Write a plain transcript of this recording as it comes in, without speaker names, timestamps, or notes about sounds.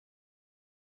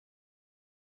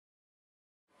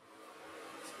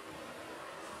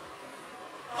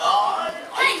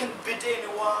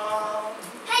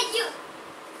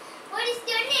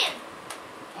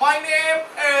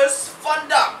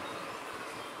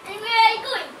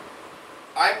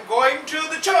I'm going to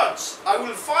the church. I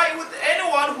will fight with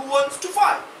anyone who wants to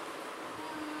fight.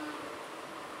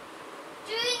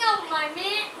 Do you know my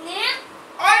name?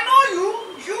 I know you.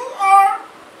 You are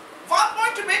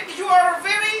Vanbawi. You are a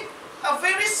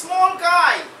very small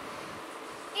guy.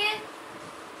 And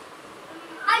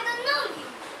I don't know you.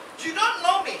 You don't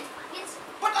know me. Yes.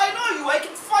 But I know you. I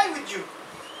can fight with you.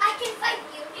 I can fight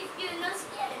you if you're not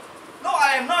scared. No,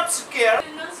 I am not scared.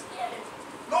 You're not scared.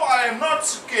 No, I am not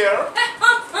scared.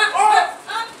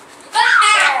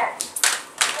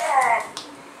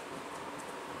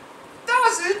 That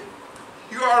was it.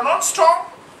 You are not strong.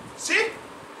 See?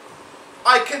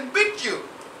 I can beat you.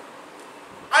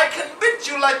 I can beat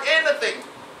you like anything.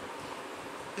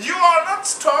 You are not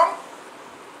strong.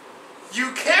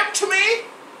 You came to me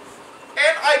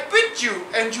and I beat you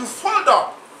and you fall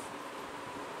down.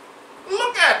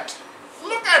 Look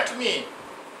at me.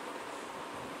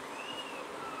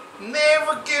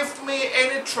 Never give me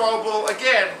any trouble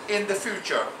again in the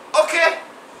future. Okay?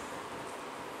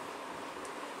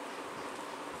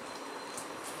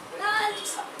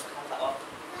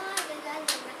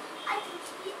 I can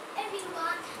beat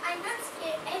everyone. I'm not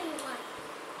scared of anyone.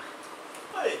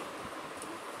 Hey,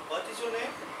 what is your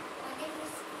name?